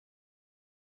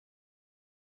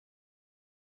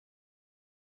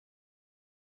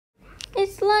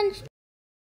It's lunch.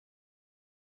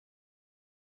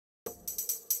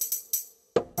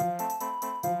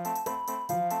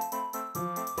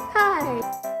 Hi.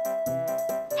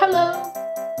 Hello.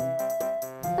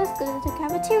 Let's go to the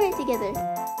cafeteria together.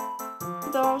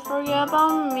 Don't forget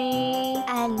about me.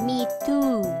 And me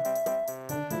too.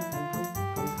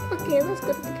 Okay, let's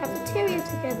go to the cafeteria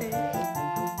together.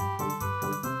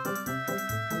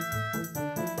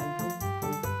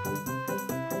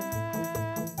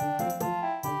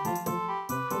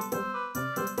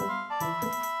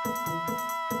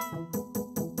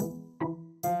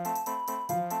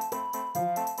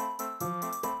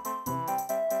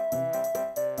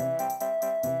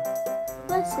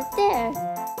 Let's sit there.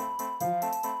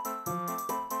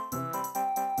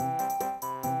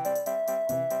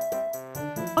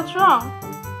 What's wrong?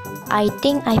 I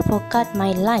think I forgot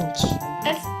my lunch.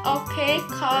 It's okay,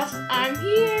 cause I'm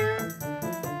here.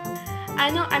 I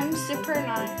know I'm super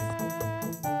nice.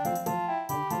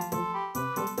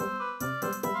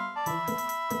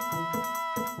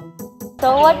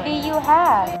 So what do you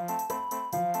have?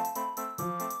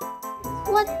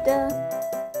 What the?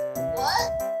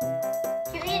 What?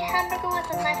 You eat hamburger with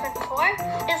a knife and fork?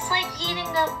 It's like eating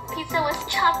a pizza with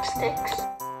chopsticks.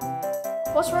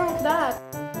 What's wrong with that?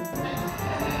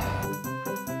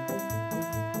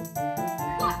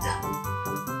 What the?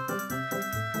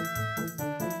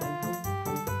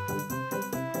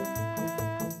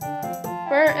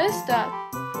 Where is that?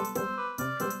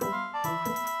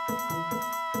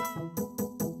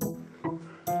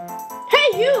 Hey,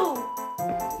 you!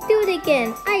 Do it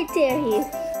again. I dare you.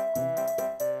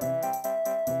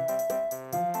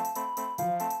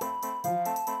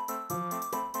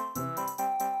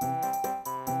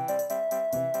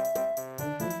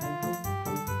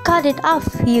 Cut it off,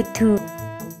 you two.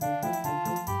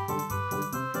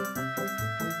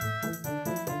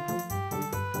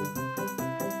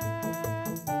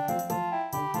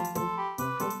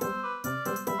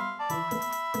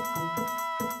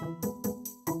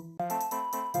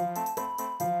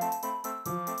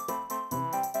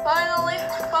 Finally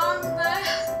found this.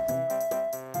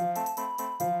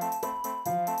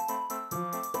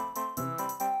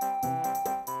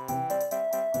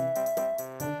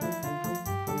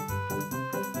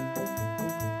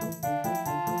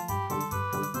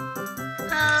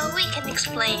 We can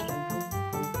explain.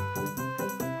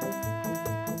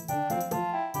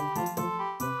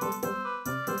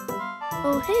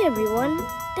 Oh, hey everyone.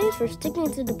 Thanks for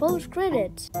sticking to the post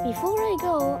credits. Before I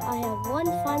go, I have one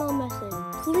final message.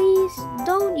 Please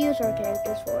don't use our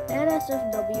characters for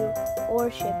NSFW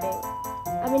or shipping.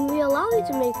 I mean, we allow you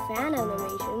to make fan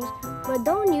animations, but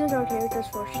don't use our characters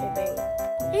for shipping.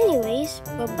 Anyways,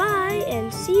 bye-bye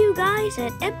and see you guys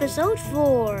at episode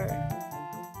 4.